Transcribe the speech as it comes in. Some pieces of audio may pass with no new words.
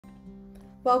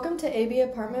Welcome to AB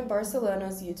Apartment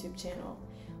Barcelona's YouTube channel.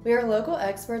 We are local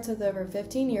experts with over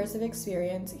 15 years of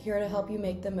experience here to help you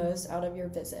make the most out of your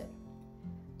visit.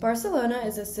 Barcelona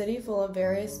is a city full of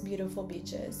various beautiful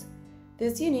beaches.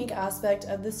 This unique aspect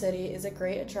of the city is a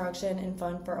great attraction and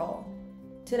fun for all.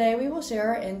 Today we will share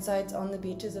our insights on the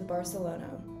beaches of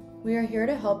Barcelona. We are here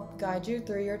to help guide you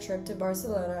through your trip to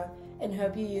Barcelona and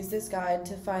hope you use this guide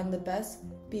to find the best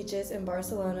beaches in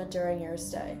Barcelona during your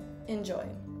stay. Enjoy!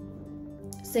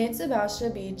 Sant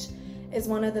Sebastià Beach is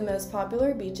one of the most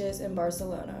popular beaches in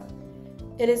Barcelona.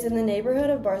 It is in the neighborhood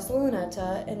of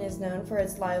Barceloneta and is known for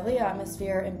its lively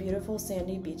atmosphere and beautiful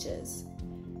sandy beaches.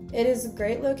 It is a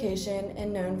great location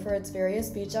and known for its various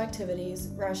beach activities,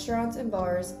 restaurants and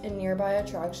bars, and nearby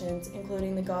attractions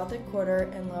including the Gothic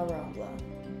Quarter and La Rambla.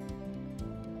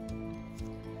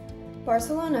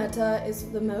 Barceloneta is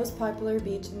the most popular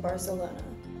beach in Barcelona.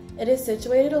 It is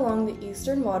situated along the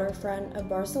eastern waterfront of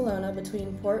Barcelona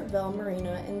between Port Vell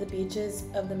Marina and the beaches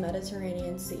of the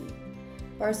Mediterranean Sea.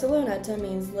 Barceloneta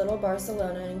means Little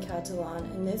Barcelona in Catalan,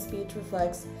 and this beach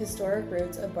reflects historic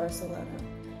roots of Barcelona.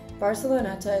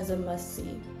 Barceloneta is a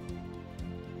must-see.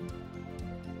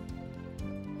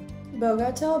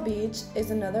 Bogatel Beach is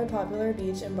another popular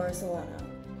beach in Barcelona.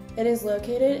 It is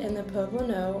located in the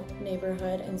Poblenou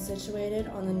neighborhood and situated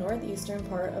on the northeastern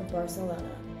part of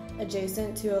Barcelona,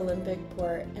 adjacent to Olympic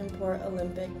Port and Port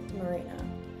Olympic Marina.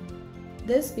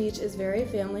 This beach is very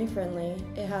family-friendly.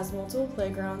 It has multiple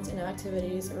playgrounds and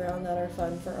activities around that are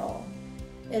fun for all.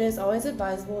 It is always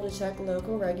advisable to check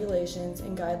local regulations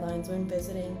and guidelines when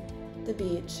visiting the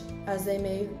beach, as they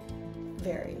may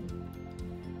vary.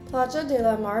 Platja de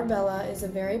la Mar Bella is a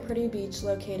very pretty beach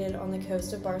located on the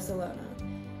coast of Barcelona.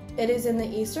 It is in the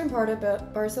eastern part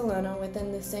of Barcelona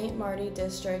within the Saint Martí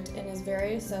district and is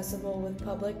very accessible with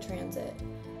public transit.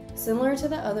 Similar to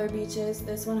the other beaches,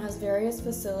 this one has various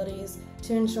facilities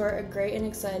to ensure a great and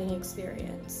exciting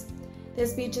experience.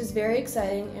 This beach is very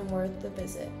exciting and worth the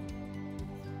visit.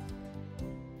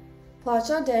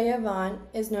 Platja de Llevant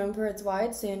is known for its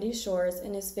wide sandy shores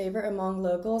and is favored among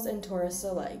locals and tourists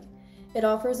alike. It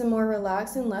offers a more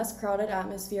relaxed and less crowded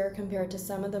atmosphere compared to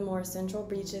some of the more central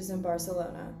beaches in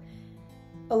Barcelona.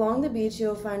 Along the beach,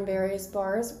 you'll find various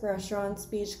bars, restaurants,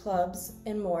 beach clubs,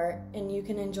 and more, and you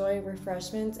can enjoy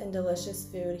refreshments and delicious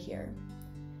food here.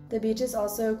 The beach is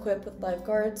also equipped with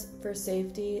lifeguards for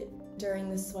safety during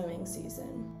the swimming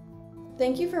season.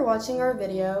 Thank you for watching our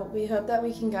video. We hope that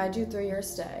we can guide you through your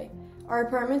stay. Our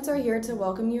apartments are here to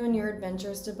welcome you in your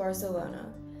adventures to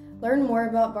Barcelona. Learn more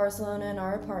about Barcelona and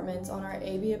our apartments on our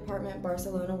AB Apartment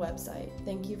Barcelona website.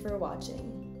 Thank you for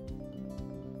watching.